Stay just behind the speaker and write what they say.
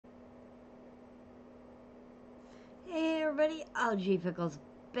everybody, LG Pickles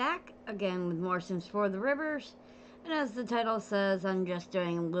back again with more Sims 4 The Rivers. And as the title says, I'm just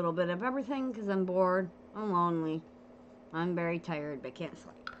doing a little bit of everything because I'm bored, I'm lonely, I'm very tired but can't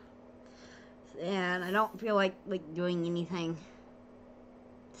sleep. And I don't feel like doing anything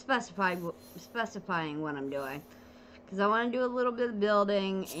specifying what I'm doing. Because I want to do a little bit of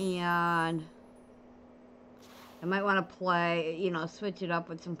building and I might want to play, you know, switch it up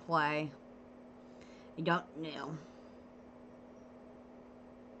with some play. I don't know.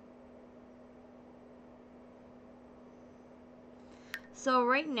 So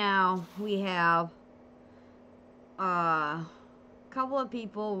right now we have a couple of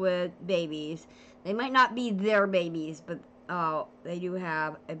people with babies. They might not be their babies, but they do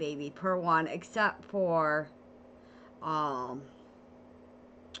have a baby per one, except for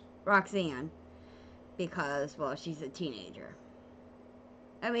Roxanne, because, well, she's a teenager.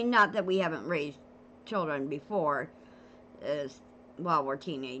 I mean, not that we haven't raised children before, while we're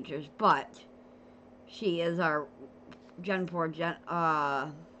teenagers, but she is our Gen 4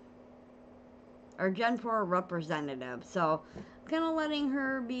 our Gen 4 representative, so I'm kind of letting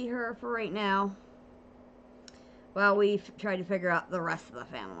her be her for right now while we try to figure out the rest of the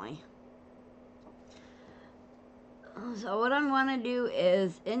family. So what I want to do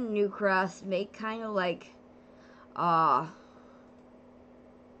is in Newcrest make kind of like I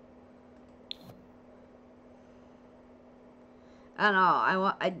don't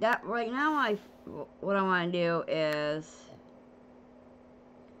know, right now what I want to do is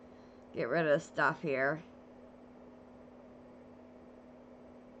get rid of stuff here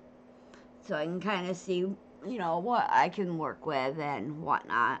so I can kind of see, you know, what I can work with and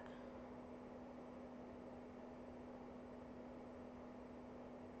whatnot.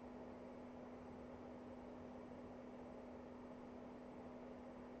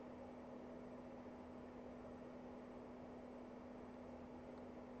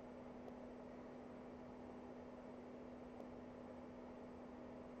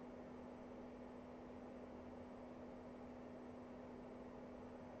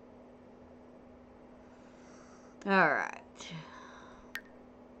 Alright.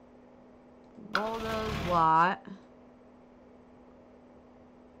 Bulldoze lot.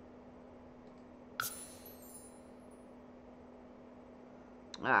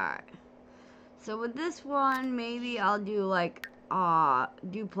 Alright. So with this one, maybe I'll do like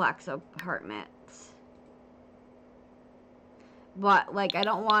duplex apartments. But like I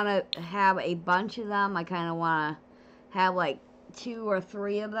don't want to have a bunch of them. I kind of want to have like 2 or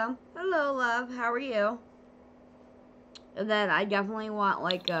 3 of them. Hello, love. How are you? And then I definitely want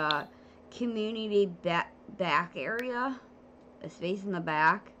like a community back area, a space in the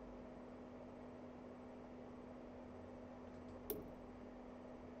back.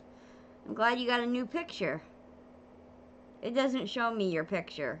 I'm glad you got a new picture. It doesn't show me your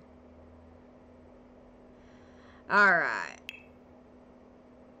picture. Alright.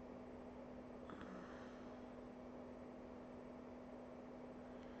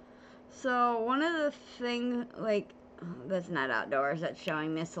 So one of the things, like, that's not outdoors, that's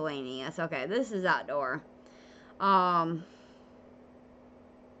showing miscellaneous. Okay, this is outdoor. What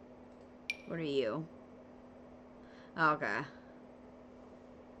are you? Okay.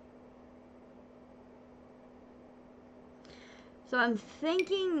 So I'm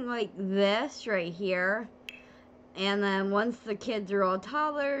thinking like this right here. And then once the kids are all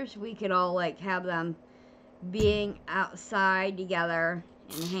toddlers, we could all like have them being outside together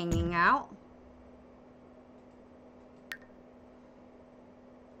and hanging out.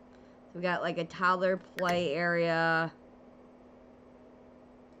 So we got like a toddler play area.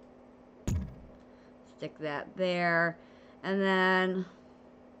 Stick that there. And then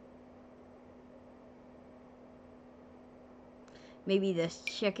maybe this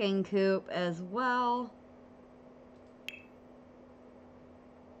chicken coop as well.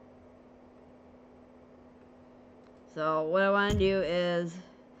 So what I want to do is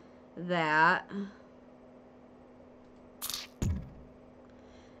that.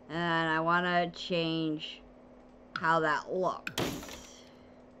 And I want to change how that looks.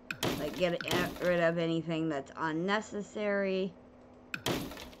 Like get rid of anything that's unnecessary.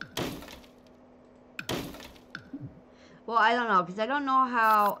 Well, I don't know, because I don't know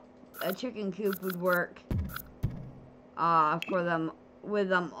how a chicken coop would work with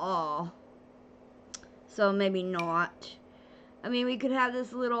them all. So maybe not. I mean, we could have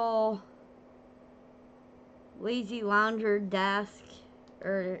this little lazy lounger desk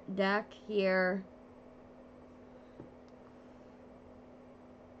or deck here.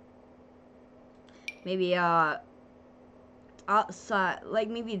 Maybe outside, like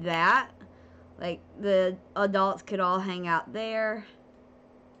maybe that. Like, the adults could all hang out there.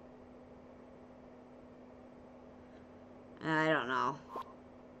 I don't know.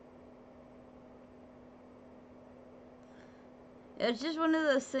 It's just one of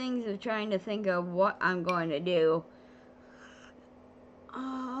those things of trying to think of what I'm going to do.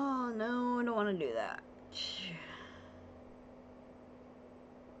 Oh, no, I don't want to do that.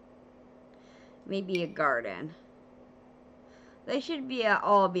 Maybe a garden. They should be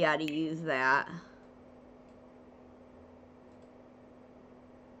all be able to use that.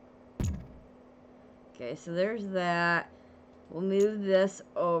 Okay, so there's that. We'll move this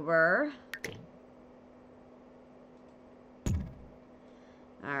over.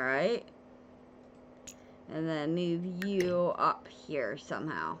 Alright. And then move you up here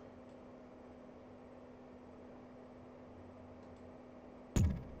somehow.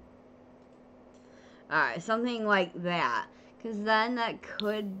 Alright, something like that. Because then that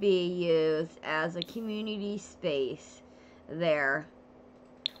could be used as a community space there.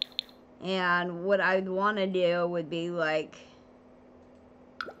 And what I'd want to do would be like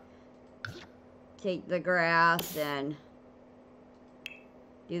take the grass and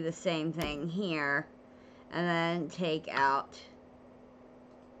do the same thing here. And then take out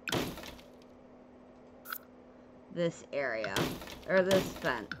this area. Or this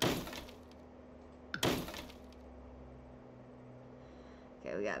fence.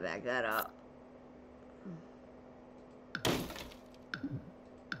 Okay, we gotta back that up.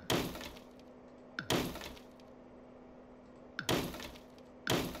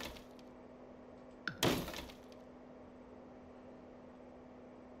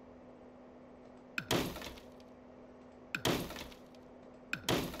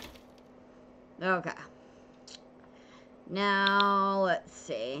 Okay. Now, let's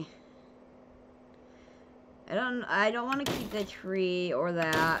see. I don't want to keep the tree or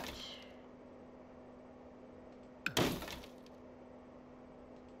that.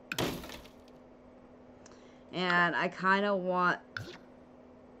 And I kind of want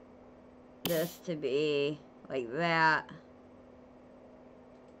this to be like that.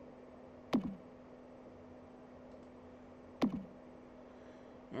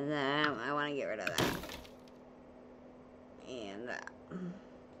 And then I want to get rid of that. And that.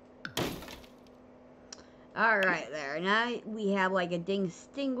 Alright there. Now we have like a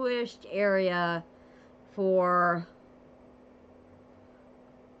distinguished area for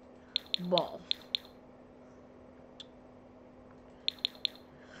both.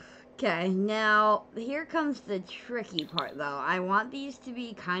 Okay, now here comes the tricky part though. I want these to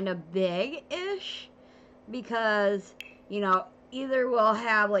be kind of big-ish because, you know, either we'll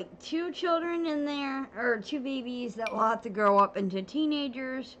have like 2 children in there or 2 babies that will have to grow up into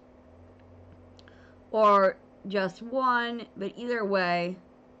teenagers, or just 1, but either way.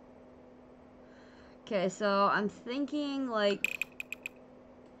 Okay, so I'm thinking like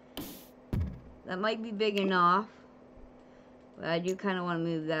that might be big enough, but I do kind of want to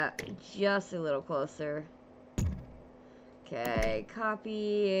move that just a little closer. Okay,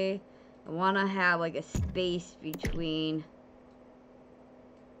 copy. I want to have like a space between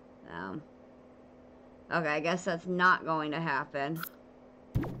them. Okay, I guess that's not going to happen.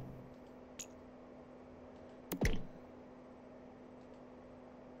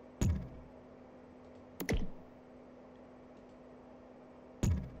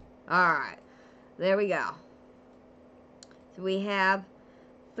 Alright, there we go. So we have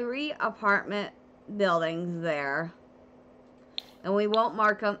 3 apartment buildings there. And we won't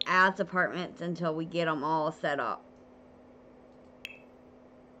mark them as apartments until we get them all set up.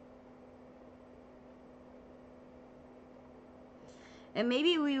 And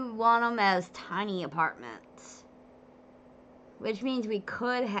maybe we want them as tiny apartments, which means we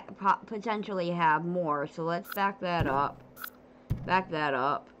could potentially have more. So let's back that up. Back that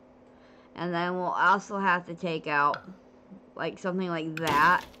up. And then we'll also have to take out like something like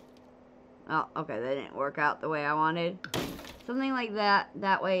that. Oh, okay, that didn't work out the way I wanted. Something like that.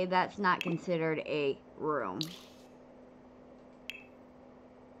 That way that's not considered a room.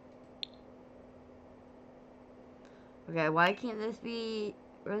 Okay, why can't this be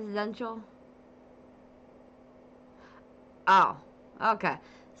residential? Oh, okay.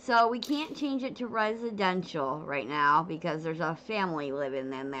 So we can't change it to residential right now because there's a family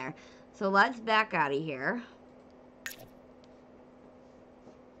living in there. So let's back out of here.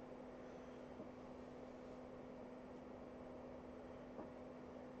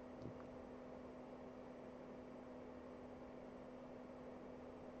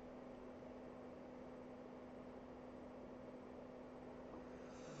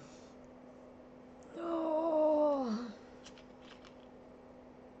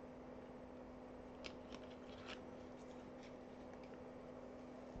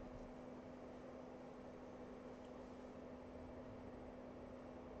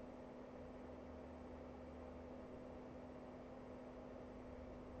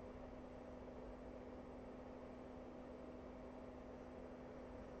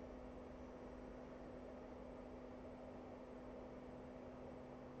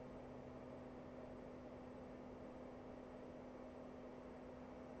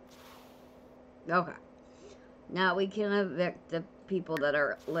 Okay. Now we can evict the people that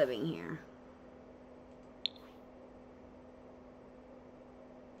are living here.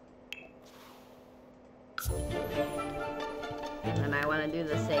 And I want to do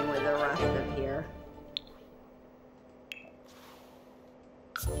the same with the rest of here.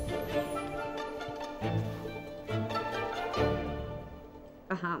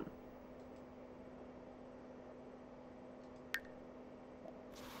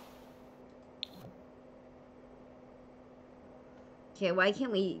 Okay, why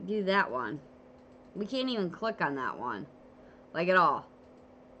can't we do that one? We can't even click on that one. Like at all.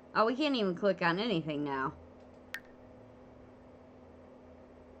 Oh, we can't even click on anything now.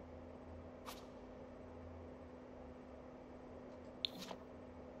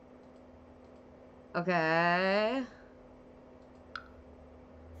 Okay.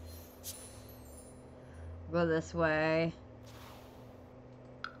 Go this way.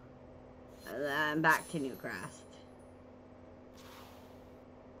 And then back to Newcrest.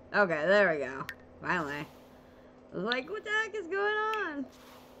 Okay, there we go. Finally. I was like, what the heck is going on?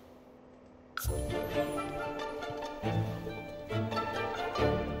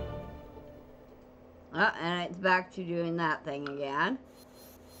 Oh, and it's back to doing that thing again.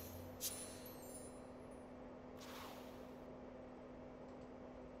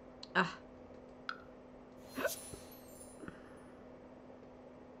 Ah.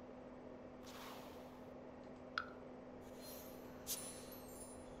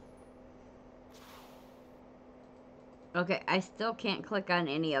 Okay, I still can't click on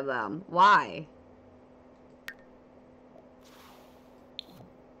any of them. Why?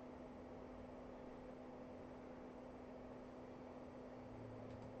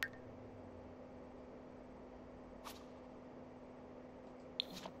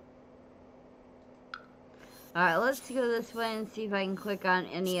 Alright, let's go this way and see if I can click on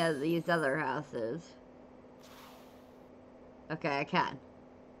any of these other houses. Okay, I can.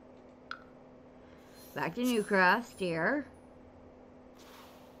 Back to Newcrest here.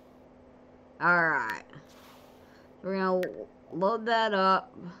 Alright. We're gonna load that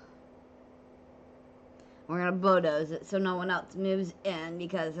up. We're gonna bulldoze it so no one else moves in,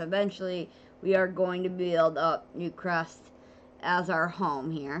 because eventually we are going to build up Newcrest as our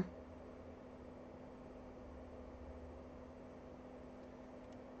home here.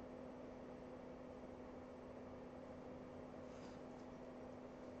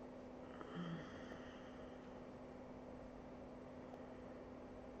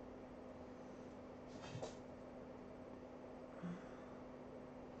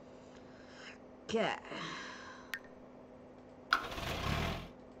 Okay.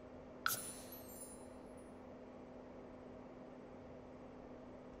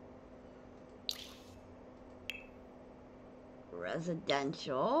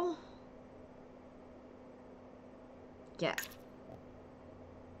 Residential. Yeah.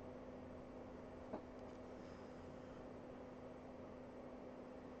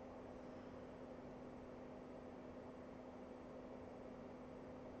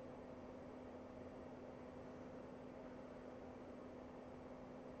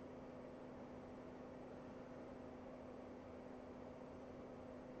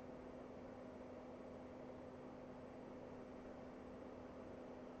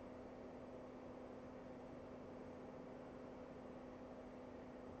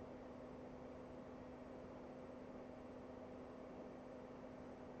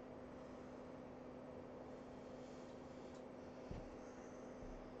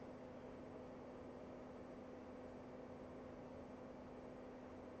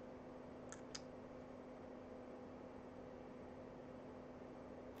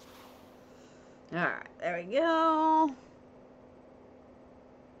 Alright, there we go.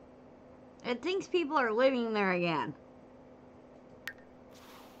 It thinks people are living there again.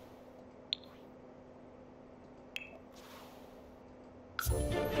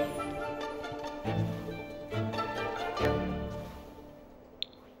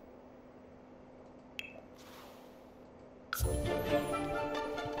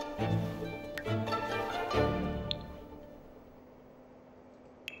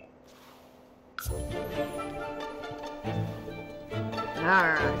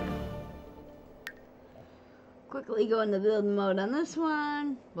 Alright. Quickly go into build mode on this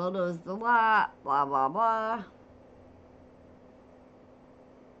one. Bulldoze the lot. Blah, blah, blah.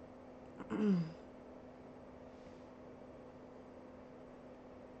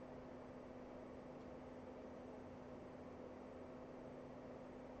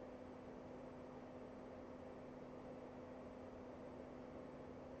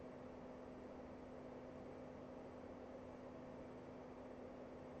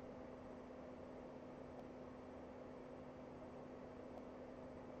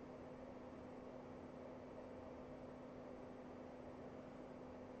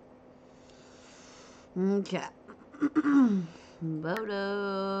 Okay.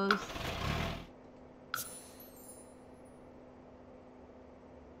 Photos.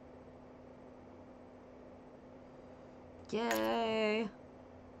 Yay.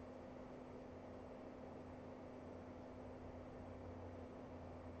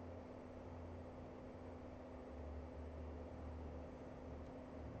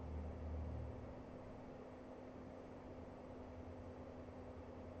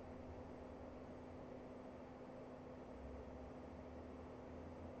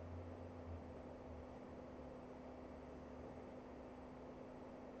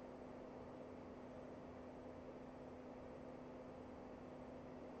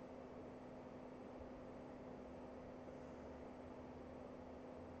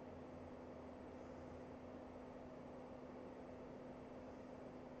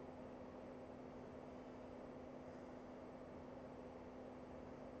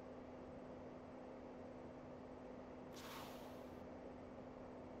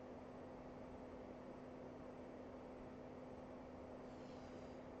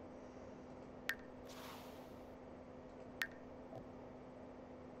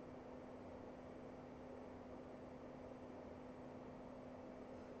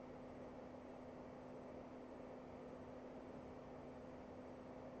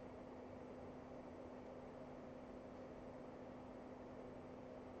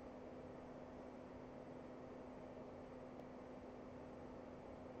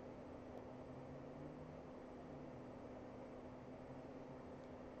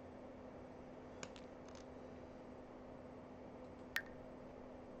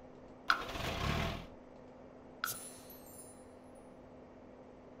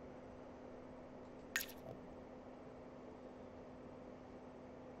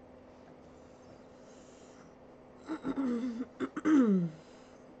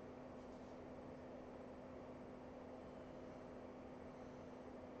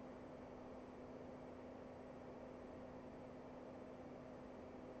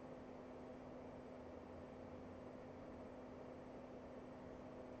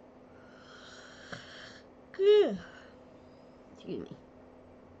 Excuse me.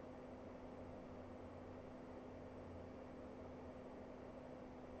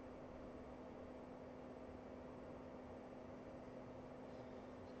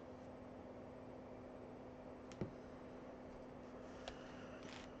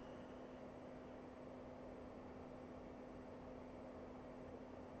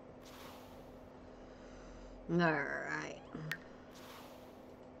 All right.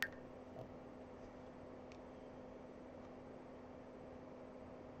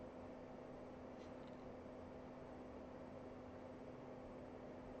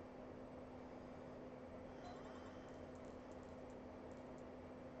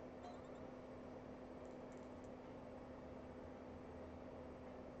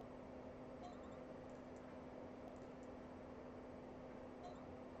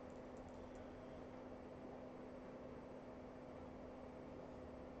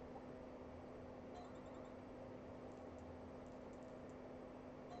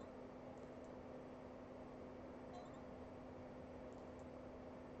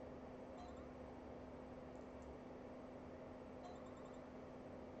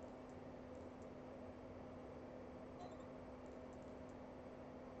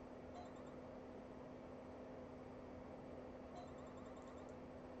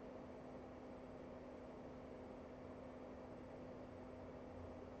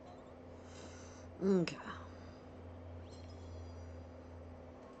 Okay.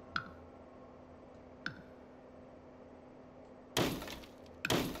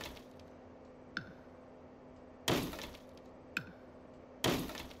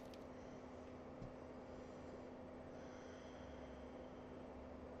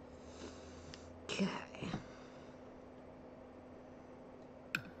 Okay.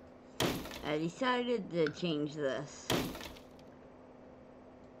 I decided to change this.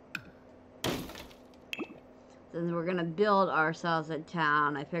 Since we're gonna build ourselves a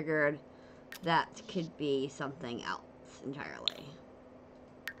town, I figured that could be something else entirely.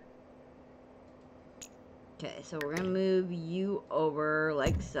 Okay, so we're gonna move you over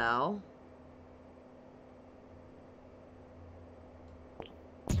like so.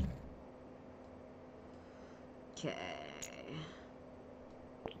 Okay.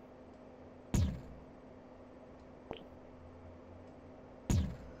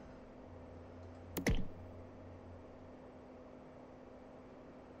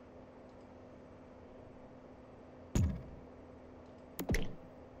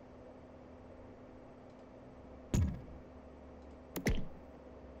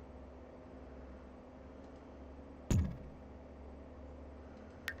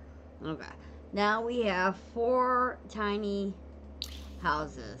 Okay. Now we have 4 tiny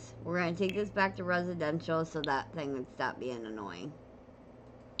houses. We're going to take this back to residential so that thing would stop being annoying.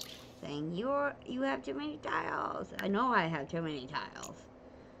 Saying, you have too many tiles. I know I have too many tiles.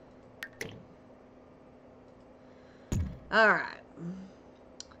 Alright.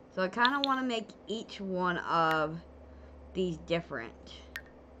 So I kind of want to make each one of these different.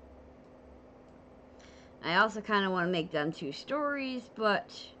 I also kind of want to make them 2 stories, but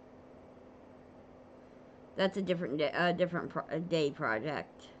that's a different day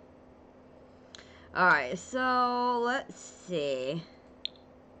project. Alright, so let's see.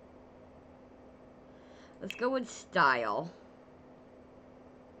 Let's go with style.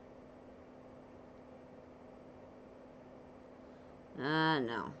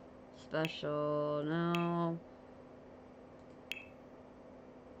 No. Special, no.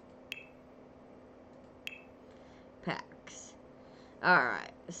 Packs.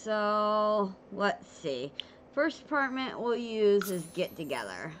 Alright, so let's see. First apartment we'll use is get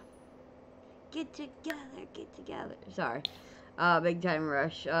together. Get together, get together. Sorry. Big Time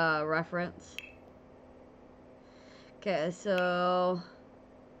Rush reference. Okay, so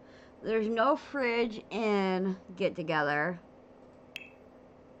there's no fridge in Get Together.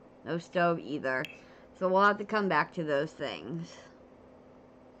 No stove either. So we'll have to come back to those things.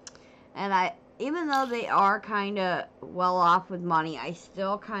 And even though they are kind of well off with money, I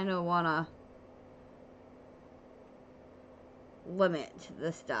still kind of want to limit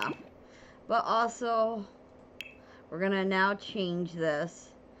the stuff. But also, we're going to now change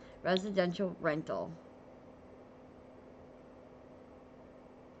this. Residential rental.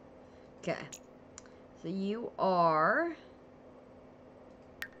 Okay. So you are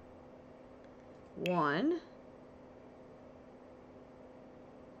 1.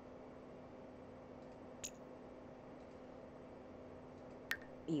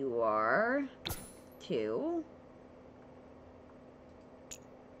 You are 2.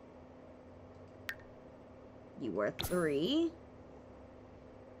 You are 3.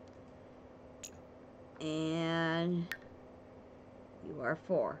 And you are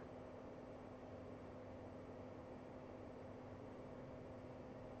 4.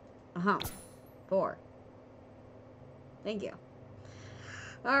 Uh-huh. 4. Thank you.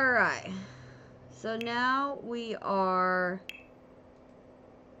 Alright. So now we are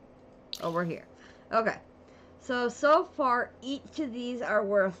over here. Okay. So far, each of these are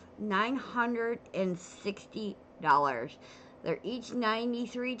worth $960. They're each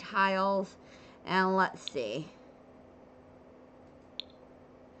 93 tiles. And let's see.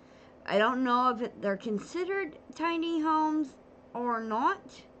 I don't know if they're considered tiny homes or not.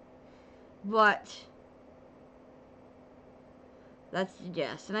 But that's the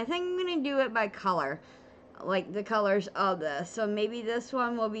gist. And I think I'm going to do it by color. Like the colors of this. So maybe this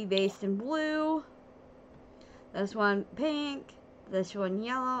one will be based in blue. This one pink. This one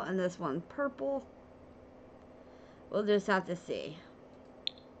yellow. And this one purple. We'll just have to see.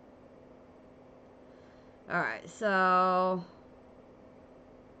 Alright, so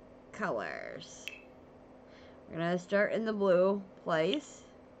colors. We're going to start in the blue place.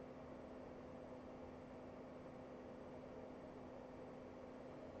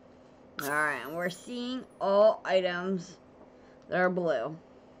 Alright, and we're seeing all items that are blue.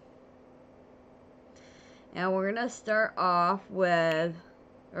 And we're going to start off with,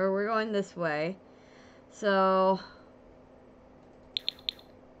 or we're going this way. So,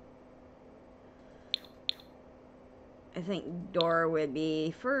 I think door would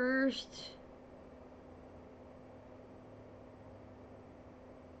be first.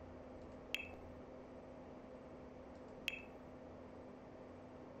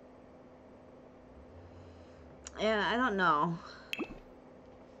 And I don't know.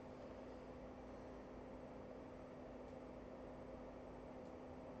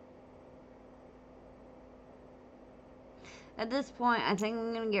 At this point, I think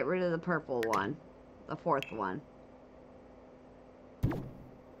I'm going to get rid of the purple one. The 4th one.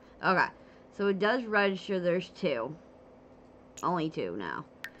 Okay. So it does register there's 2. Only 2 now.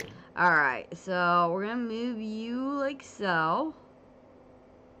 Alright. So we're going to move you like so.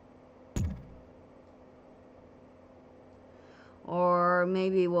 Or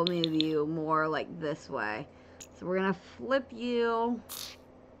maybe we'll move you more like this way. So we're going to flip you.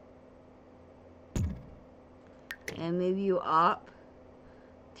 And move you up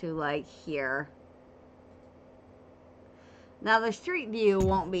to like here. Now the street view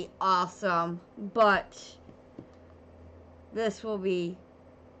won't be awesome, but this will be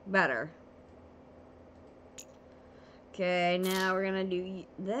better. Okay, now we're gonna do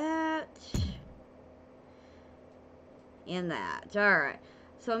that and that. Alright,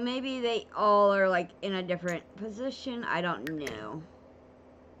 So maybe they all are like in a different position. I don't know.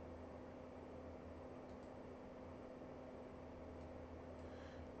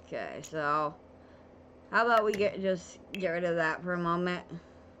 Okay, so how about we just get rid of that for a moment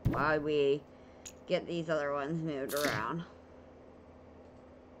while we get these other ones moved around.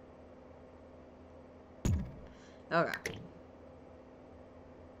 Okay.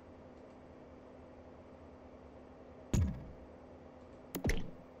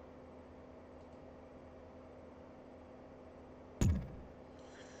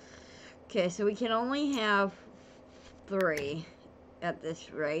 Okay, so we can only have 3 at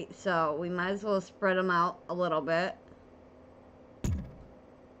this rate, so we might as well spread them out a little bit.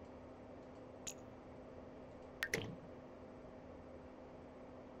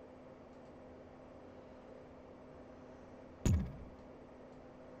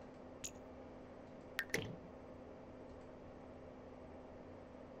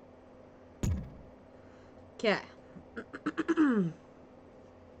 Okay.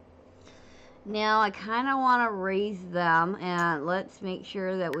 Now I kind of want to raise them, and let's make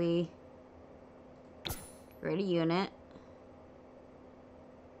sure that we create a unit.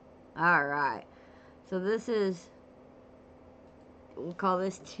 Alright. So this is, we'll call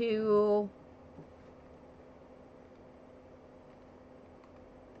this 2.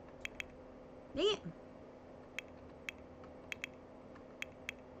 Dang it.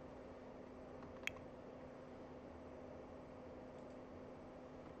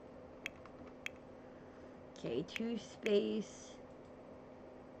 Okay, 2 space.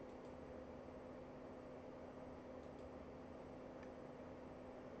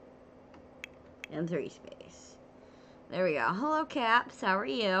 And 3 space. There we go. Hello, Caps. How are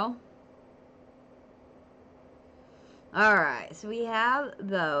you? Alright, so we have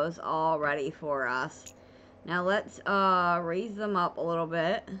those all ready for us. Now let's raise them up a little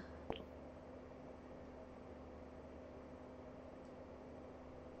bit.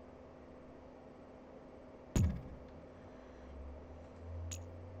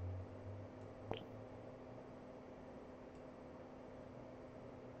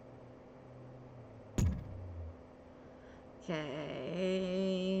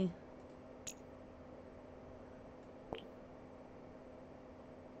 Okay.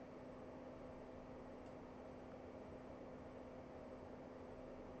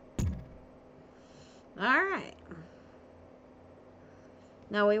 Alright.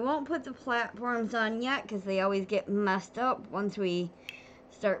 Now we won't put the platforms on yet because they always get messed up once we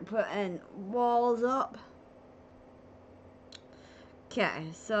start putting walls up. Okay,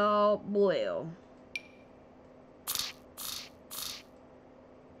 so blue.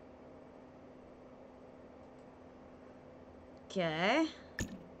 Okay.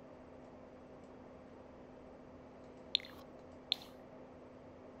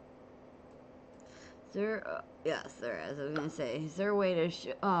 Is there, yes, there is. I was gonna say, is there a way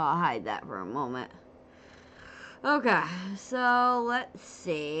to hide that for a moment? Okay, so let's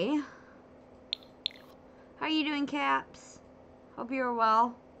see. How are you doing, Caps? Hope you're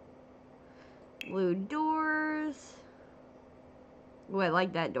well. Blue doors. Oh, I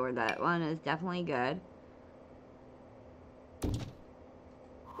like that door. That one is definitely good.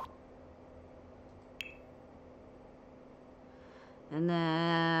 And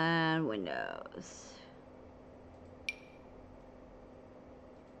then windows.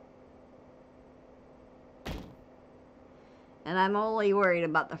 And I'm only worried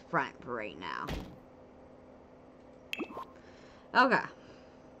about the front for right now. Okay.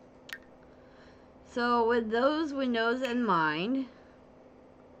 So with those windows in mind,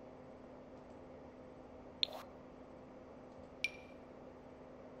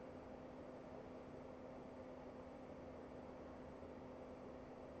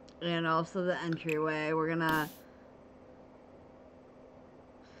 and also the entryway, we're gonna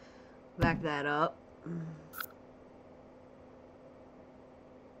back that up.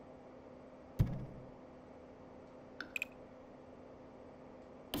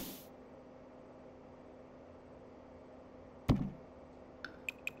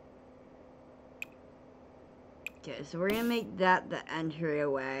 Okay, so we're gonna make that the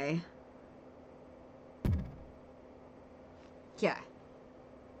entryway. Okay.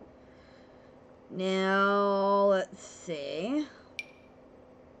 Now, let's see.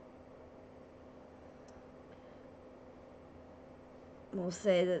 We'll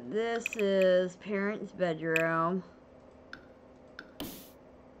say that this is parents' bedroom.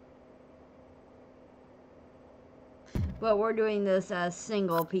 But we're doing this as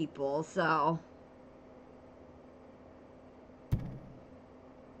single people, so.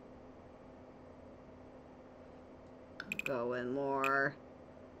 Go in more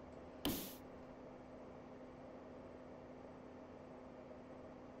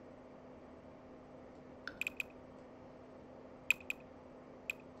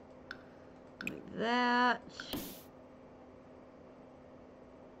that.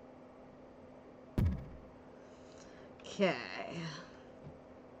 Okay.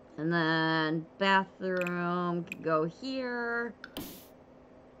 And then bathroom can go here.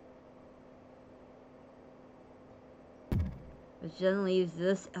 Which then leaves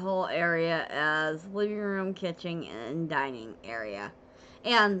this whole area as living room, kitchen, and dining area.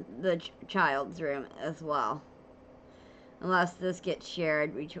 And the child's room as well. Unless this gets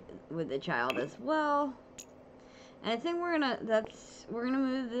shared with the child as well. And I think we're gonna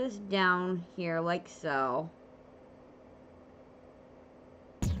move this down here like so.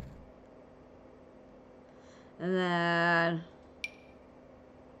 And then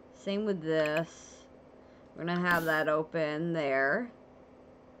same with this. We're gonna have that open there.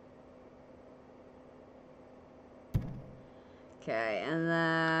 Okay, and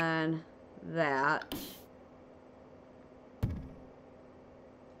then that.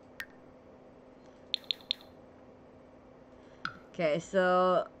 Okay,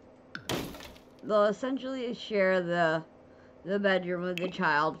 so they'll essentially share the bedroom with the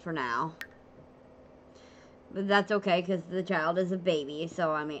child for now. But that's okay, because the child is a baby,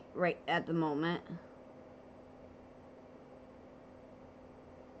 so I mean, right at the moment.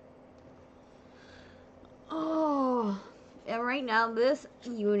 Oh, and right now this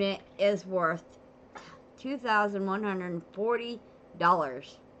unit is worth $2,140.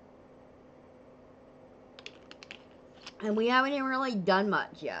 And we haven't even really done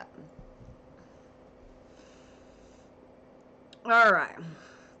much yet. Alright.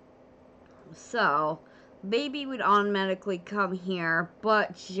 So, baby would automatically come here,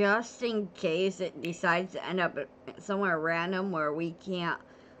 but just in case it decides to end up somewhere random where we can't,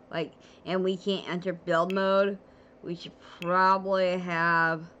 like, and we can't enter build mode, we should probably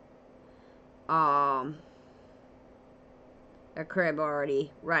have, a crib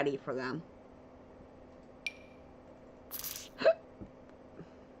already ready for them.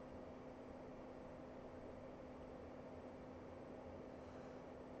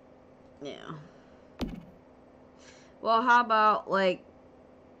 Yeah. Well, how about, like,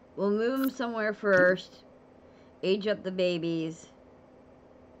 we'll move them somewhere first, age up the babies,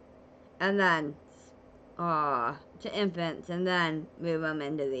 and then, to infants, and then move them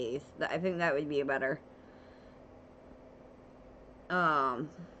into these. I think that would be a better,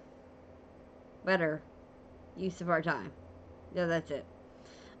 better use of our time. Yeah, that's it.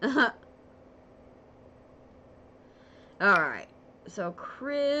 Alright, so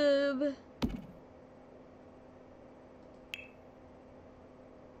crib.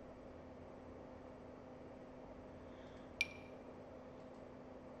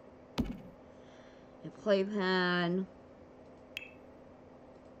 Playpen.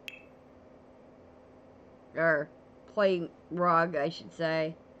 Or play rug, I should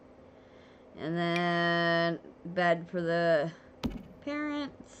say. And then bed for the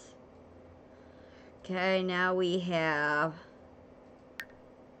parents. Okay, now we have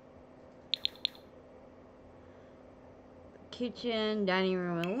kitchen, dining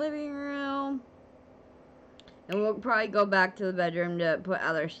room, and living room. And we'll probably go back to the bedroom to put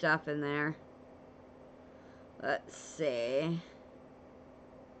other stuff in there. Let's see.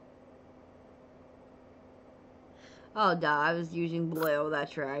 Oh, duh, I was using blue.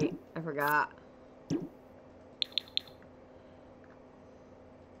 That's right. I forgot.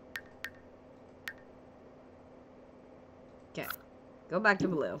 Okay. Go back to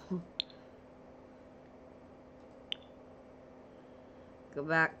blue. Go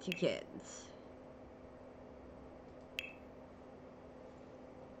back to kids.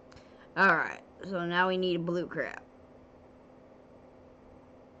 Alright. So now we need a blue crib.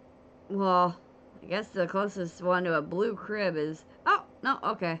 Well, I guess the closest one to a blue crib is... Oh, no,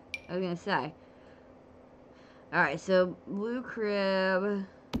 okay. I was gonna say. Alright, so blue crib...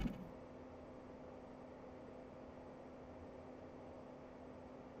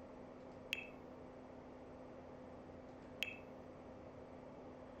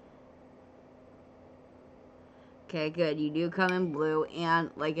 Okay, good. You do come in blue,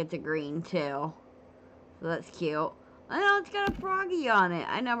 and, like, it's a green, too. So that's cute. I know it's got a froggy on it.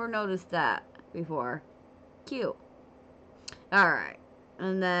 I never noticed that before. Cute. Alright.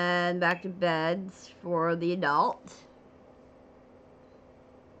 And then back to beds for the adult.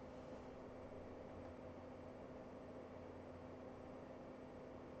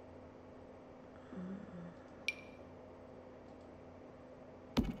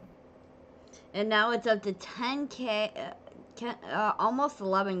 And now it's up to 10K, almost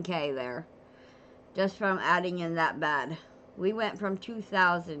 11K there. Just from adding in that bed. We went from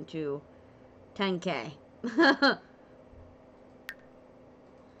 2,000 to 10K.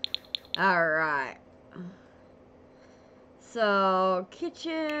 Alright. So,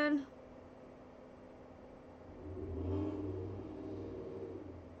 kitchen.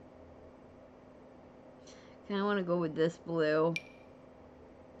 Kinda wanna go with this blue.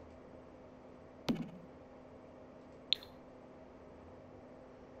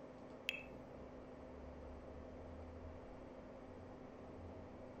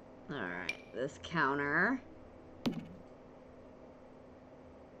 Alright, this counter.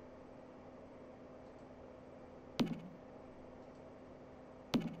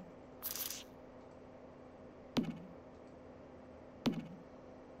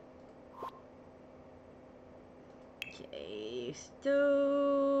 Okay,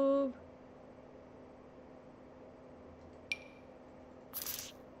 stove.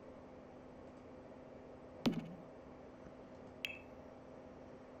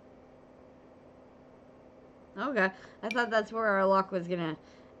 Okay, I thought that's where our luck was gonna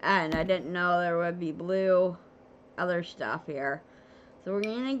end. I didn't know there would be blue other stuff here. So we're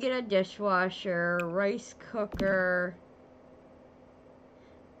gonna get a dishwasher, rice cooker,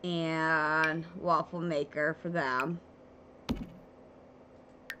 and waffle maker for them.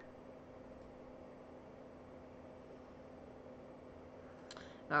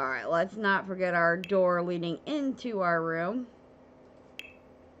 Alright, let's not forget our door leading into our room.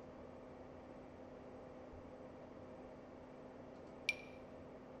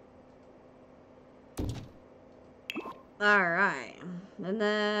 Alright, and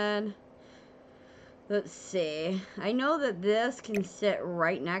then, let's see. I know that this can sit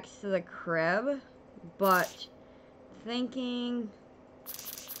right next to the crib, but thinking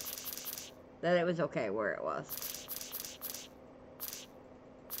that it was okay where it was.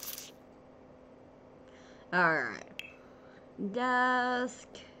 Alright. Desk.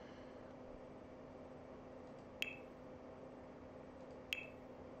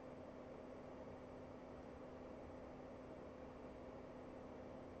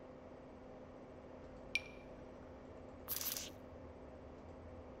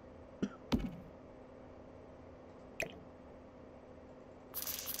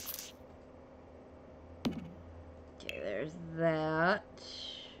 Okay, there's that.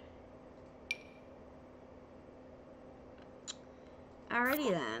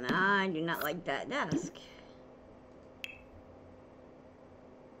 Alrighty then, I do not like that desk.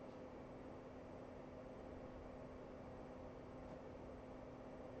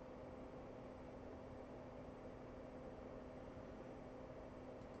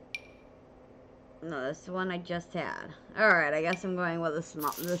 No, that's the one I just had. Alright, I guess I'm going with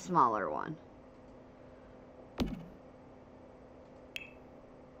the smaller one.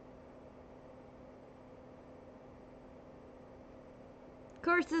 Of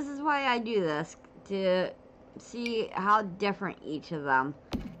course, this is why I do this, to see how different each of them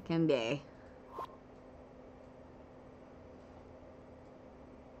can be.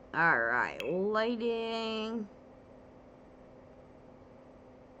 Alright, lighting.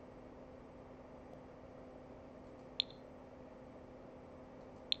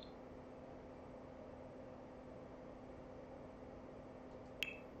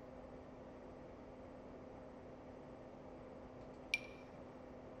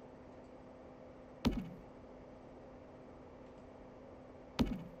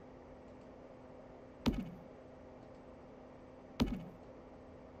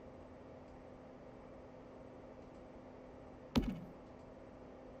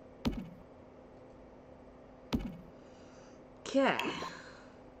 Okay.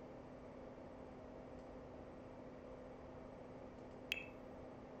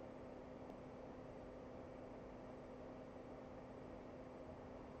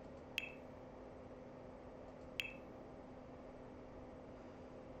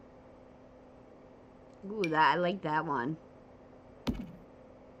 Ooh, I like that one.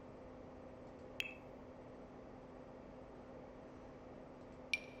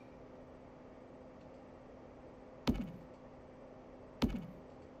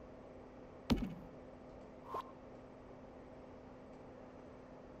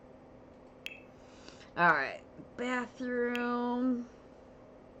 Alright, bathroom.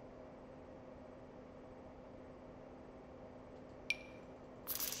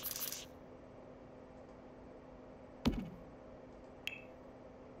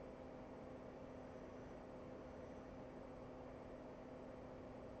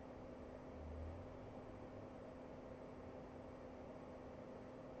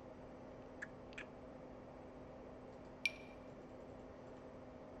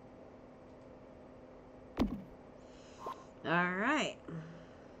 Alright.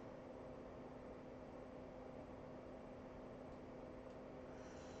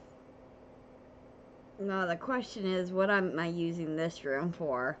 Now the question is, what am I using this room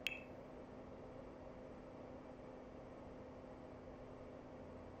for?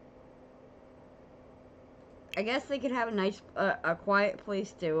 I guess they could have a nice, a quiet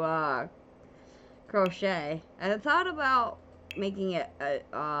place to, crochet. I thought about making it,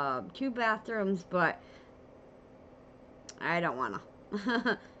 2 bathrooms, but I don't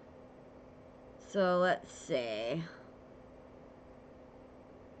wanna. So, let's see.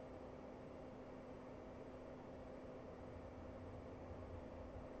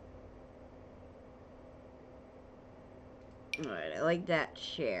 Alright, I like that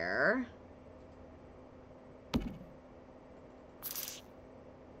chair.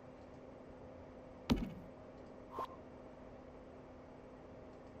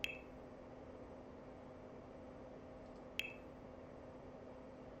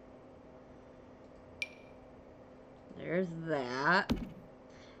 There's that.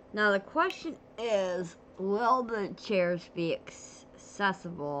 Now the question is, will the chairs be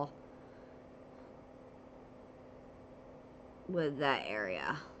accessible with that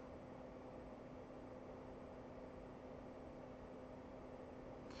area?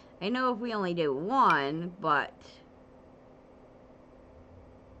 I know if we only do one, but...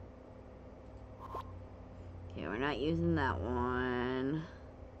 Okay, we're not using that one.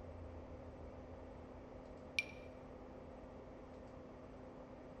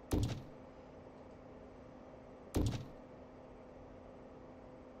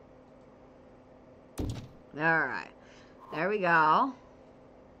 Alright. There we go.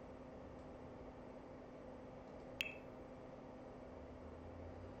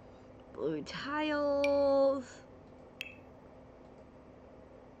 Blue tiles.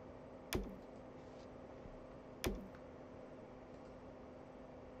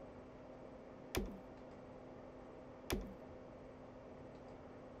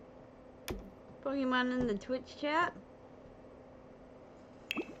 Pokemon in the Twitch chat.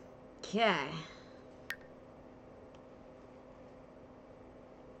 Okay.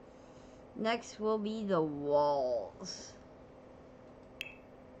 Next will be the walls.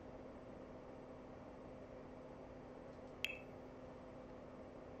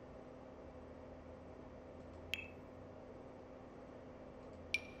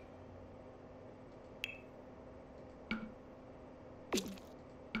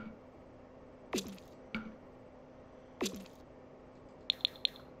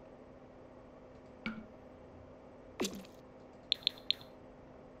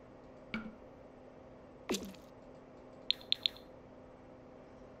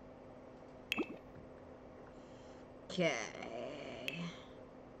 Okay.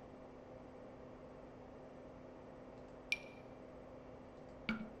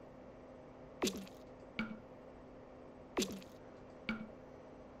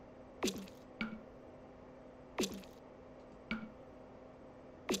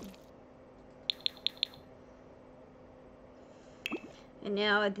 And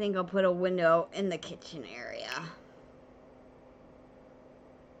now I think I'll put a window in the kitchen area.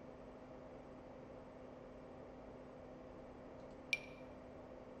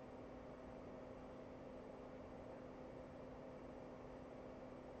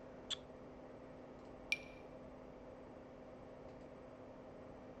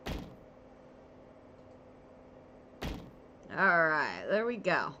 Alright, there we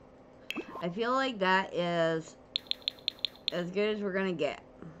go. I feel like that is as good as we're gonna get.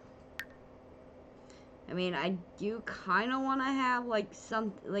 I mean, I do kind of want to have like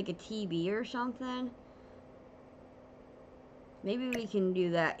like a TV or something. Maybe we can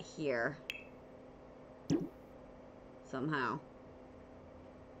do that here somehow.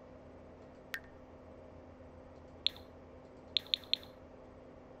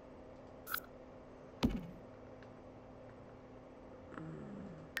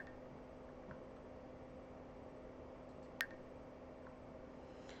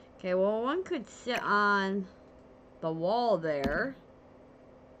 Okay, well, one could sit on the wall there.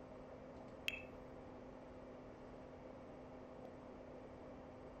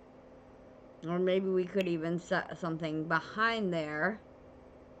 Or maybe we could even set something behind there.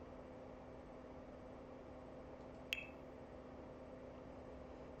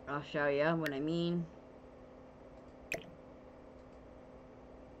 I'll show you what I mean.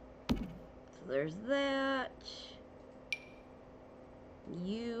 So there's that.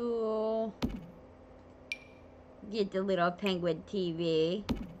 You get the little penguin TV.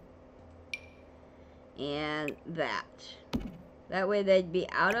 And that. That way they'd be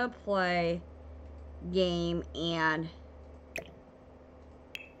out of play, game, and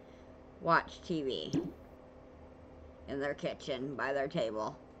watch TV in their kitchen by their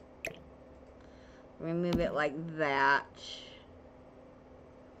table. Remove it like that.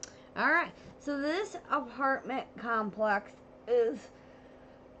 Alright, so this apartment complex is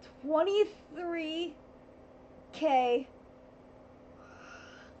 23K.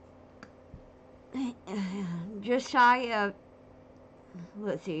 Just shy of,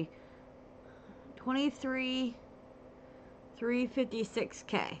 let's see, 356K.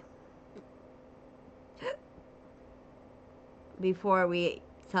 Before we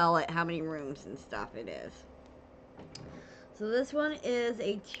tell it how many rooms and stuff it is. So this one is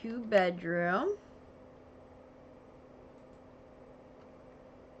a 2-bedroom,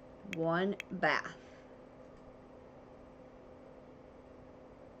 1 bath.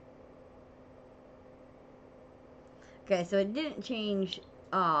 Okay, so it didn't change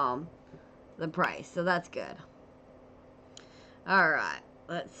the price, so that's good. Alright,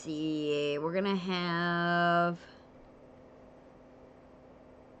 let's see. We're gonna have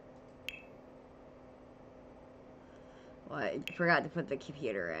I forgot to put the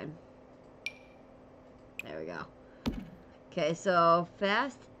computer in. There we go. Okay, so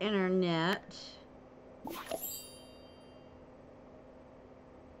fast internet.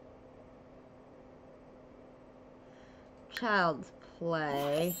 Child's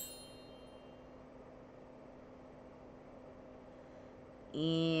play.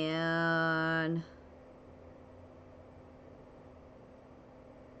 And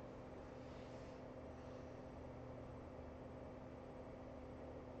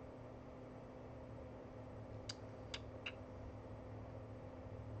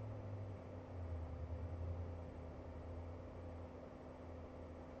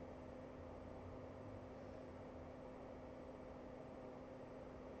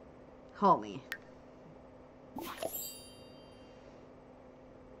homie.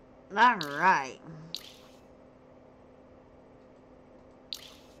 Alright.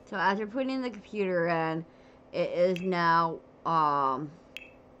 So after putting the computer in, it is now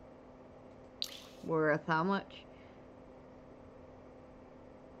worth how much?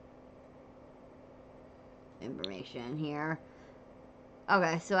 Information here.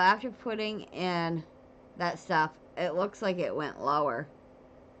 Okay, so after putting in that stuff, it looks like it went lower.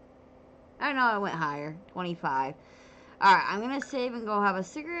 I know it went higher, 25. Alright, I'm gonna save and go have a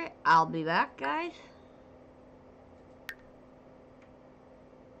cigarette. I'll be back, guys.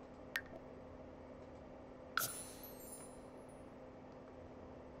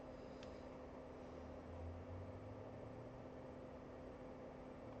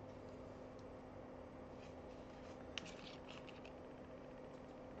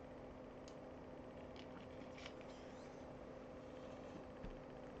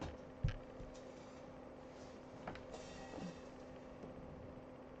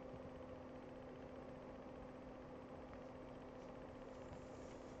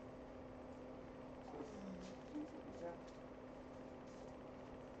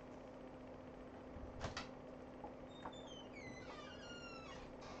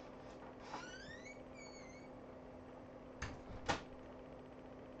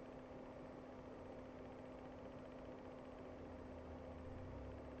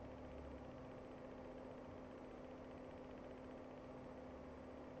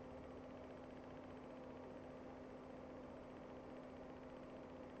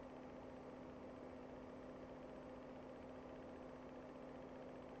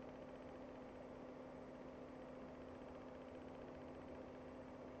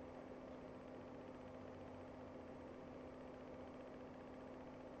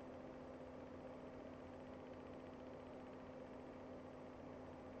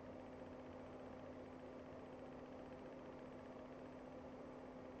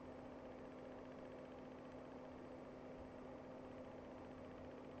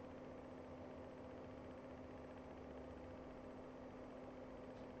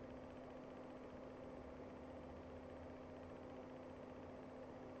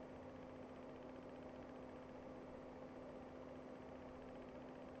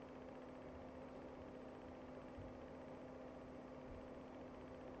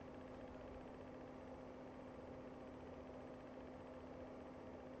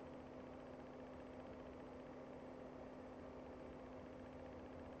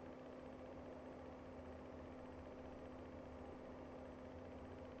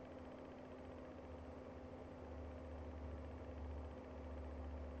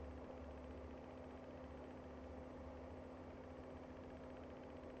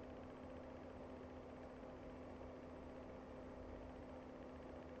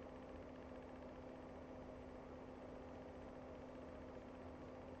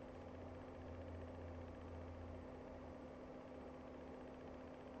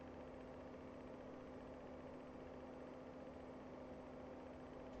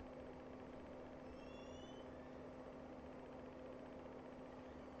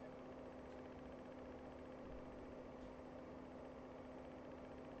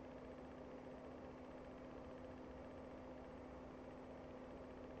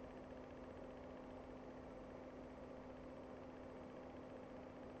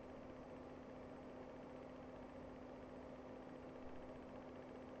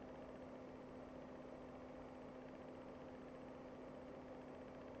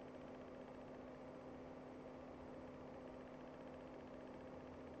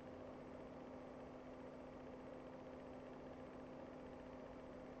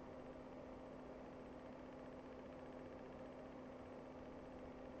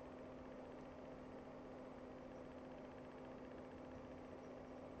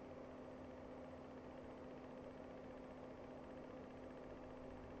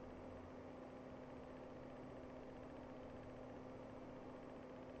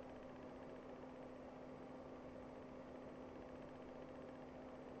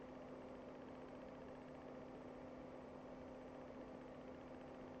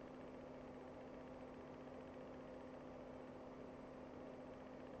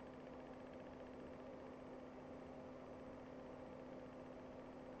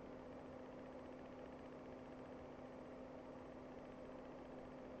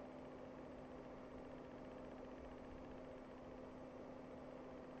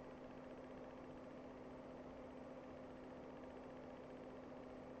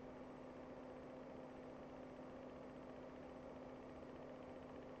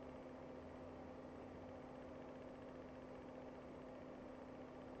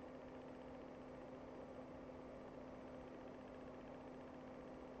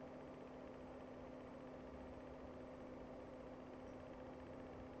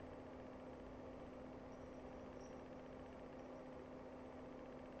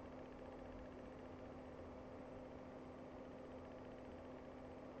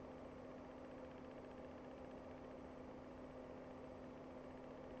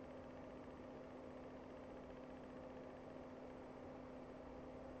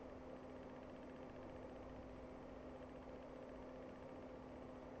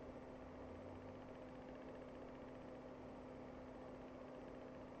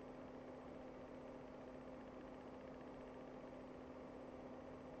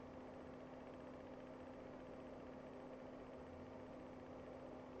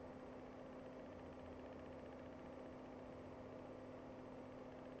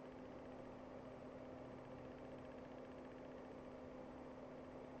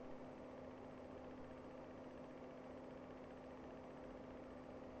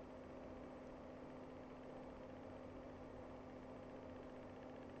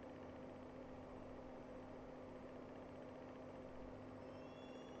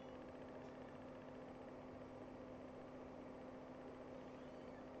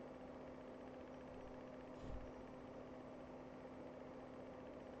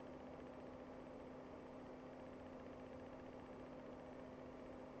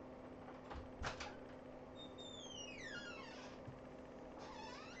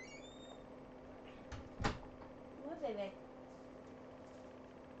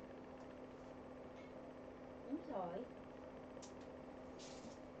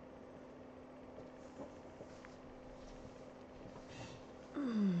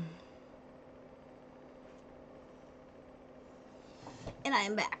 And I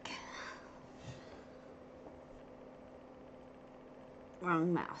am back.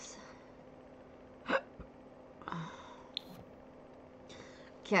 Wrong mouse.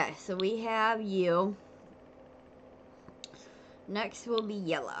 Okay, so we have you. Next will be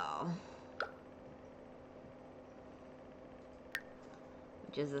yellow,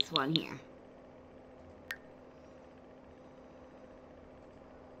 which is this one here.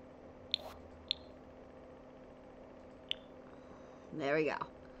 There we go.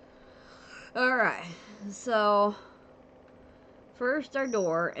 Alright, so first our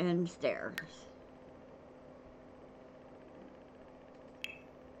door and stairs.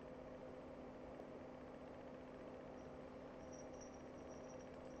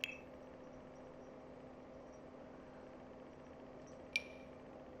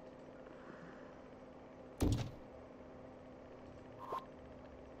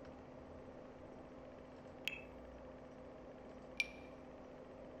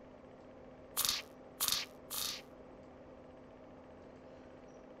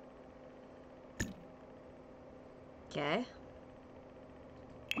 Okay.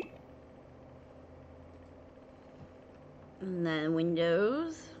 And then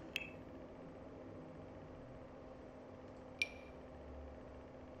windows.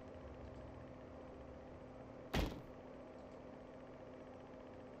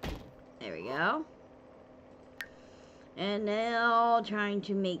 There we go. And now trying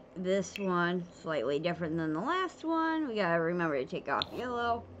to make this one slightly different than the last one. We gotta remember to take off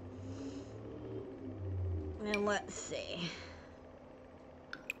yellow. And let's see.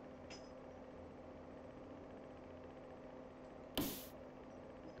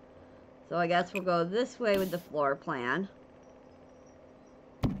 So I guess we'll go this way with the floor plan.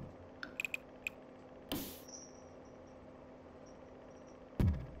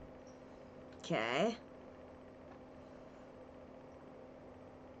 Okay.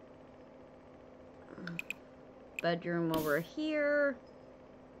 Bedroom over here.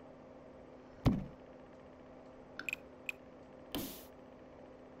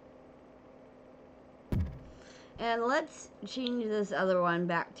 And let's change this other one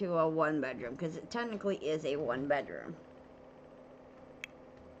back to a one bedroom, because it technically is a one bedroom.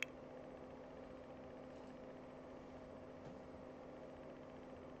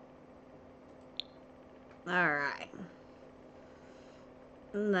 Alright.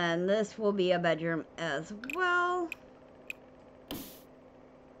 And then this will be a bedroom as well.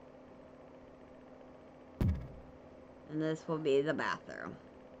 And this will be the bathroom.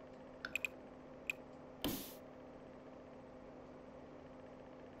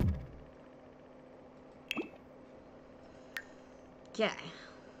 Okay.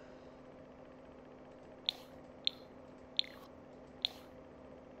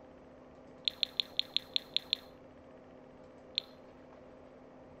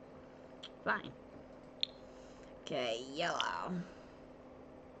 Fine. Okay, yellow.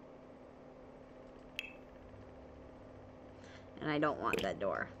 And I don't want that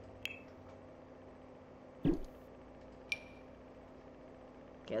door. Okay,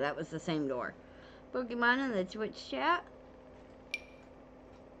 that was the same door. Pokemon in the Twitch chat.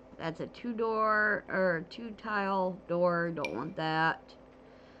 That's a two-door, or two-tile door. Don't want that.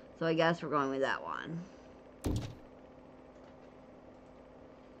 So I guess we're going with that one.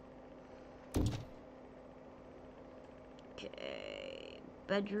 Okay.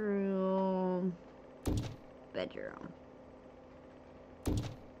 Bedroom. Bedroom.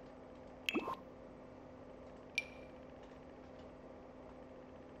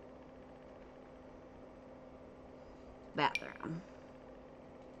 Bathroom.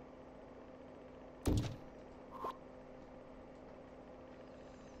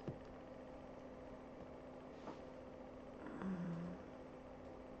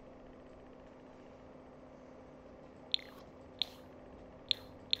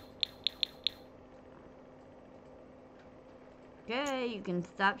 Okay, you can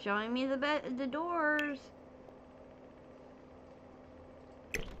stop showing me the doors.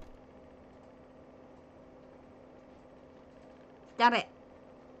 Stop it.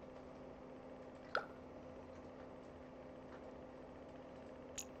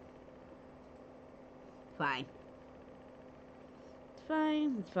 Fine. It's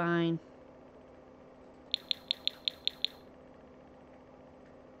fine, it's fine.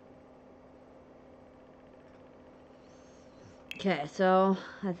 Okay, so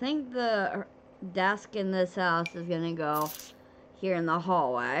I think the desk in this house is gonna go here in the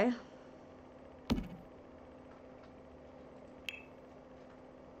hallway.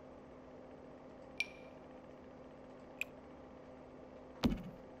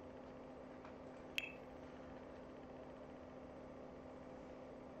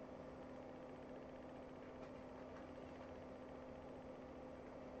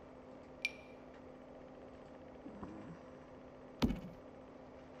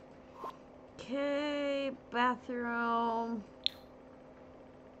 Okay, bathroom.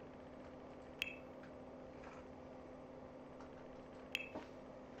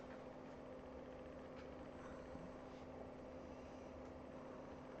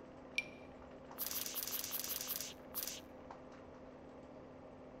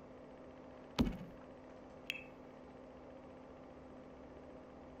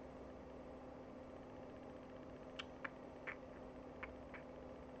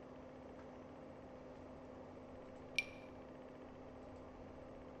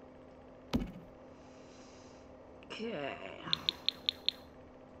 Okay.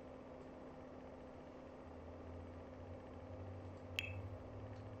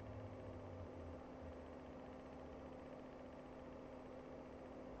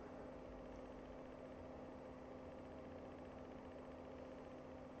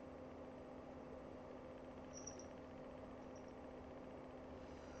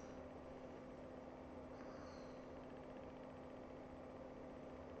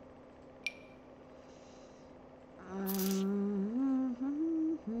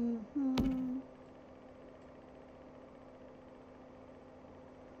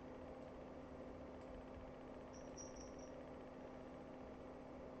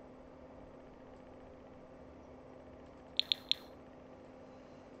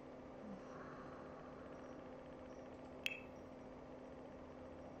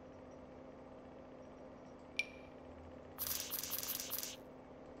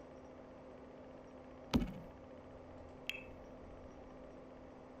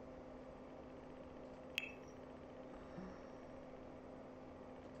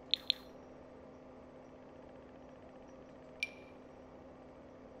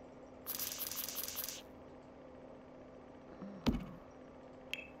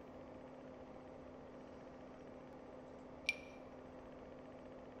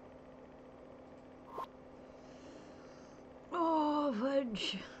 Oh,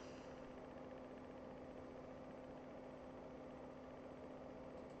 fudge.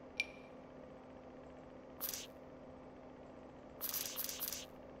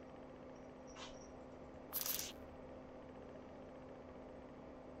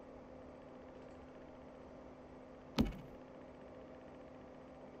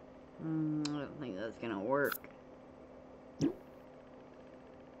 I don't think that's gonna work.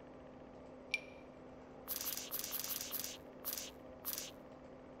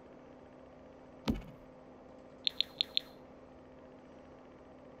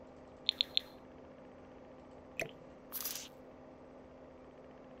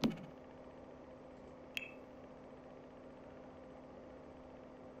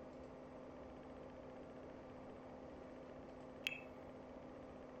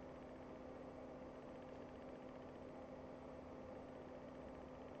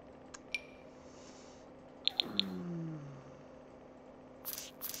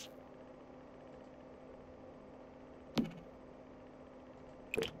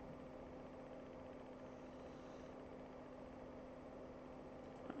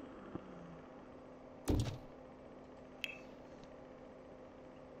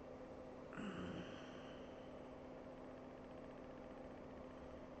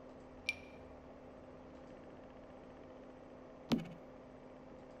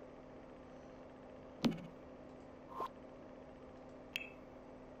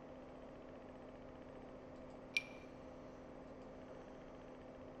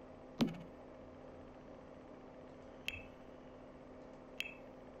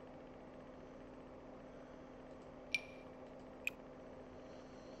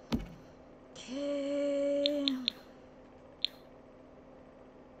 Okay.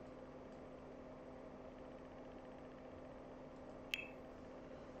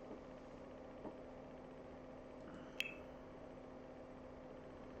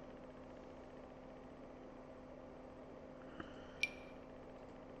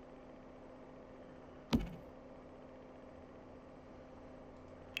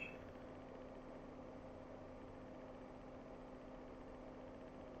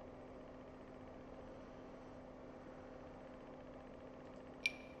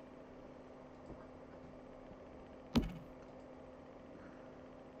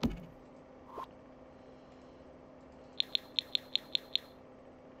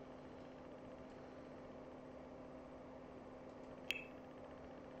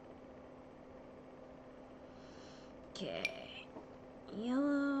 Okay.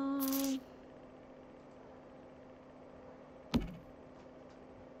 Yellow.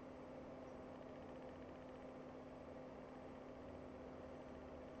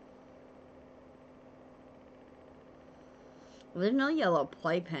 There's no yellow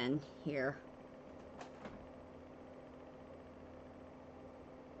playpen here.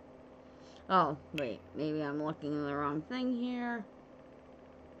 Oh, wait. Maybe I'm looking at the wrong thing here.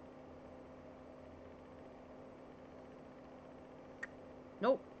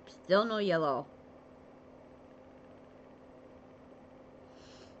 Nope. Still no yellow.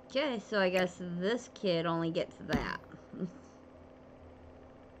 Okay, so I guess this kid only gets that.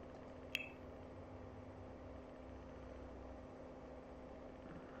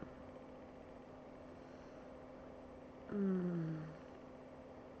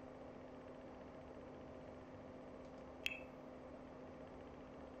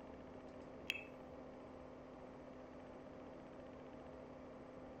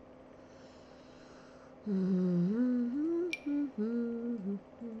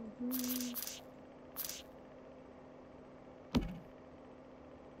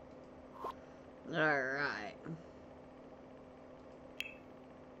 Alright.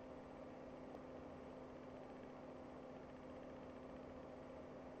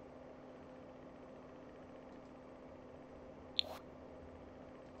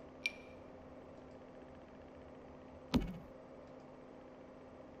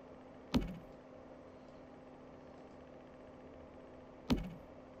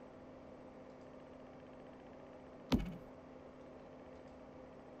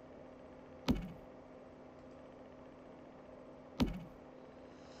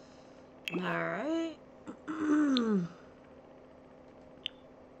 Alright.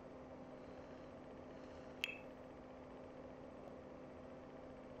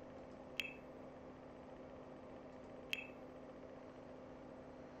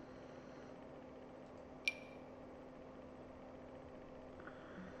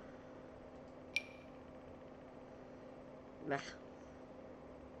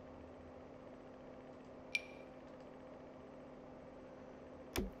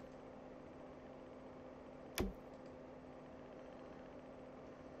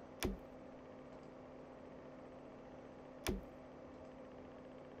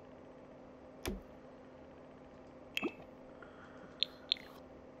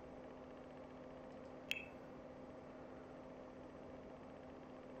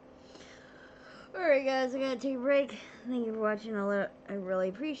 Alright guys, I gotta take a break. Thank you for watching. I really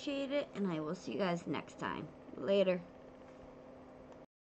appreciate it, and I will see you guys next time. Later.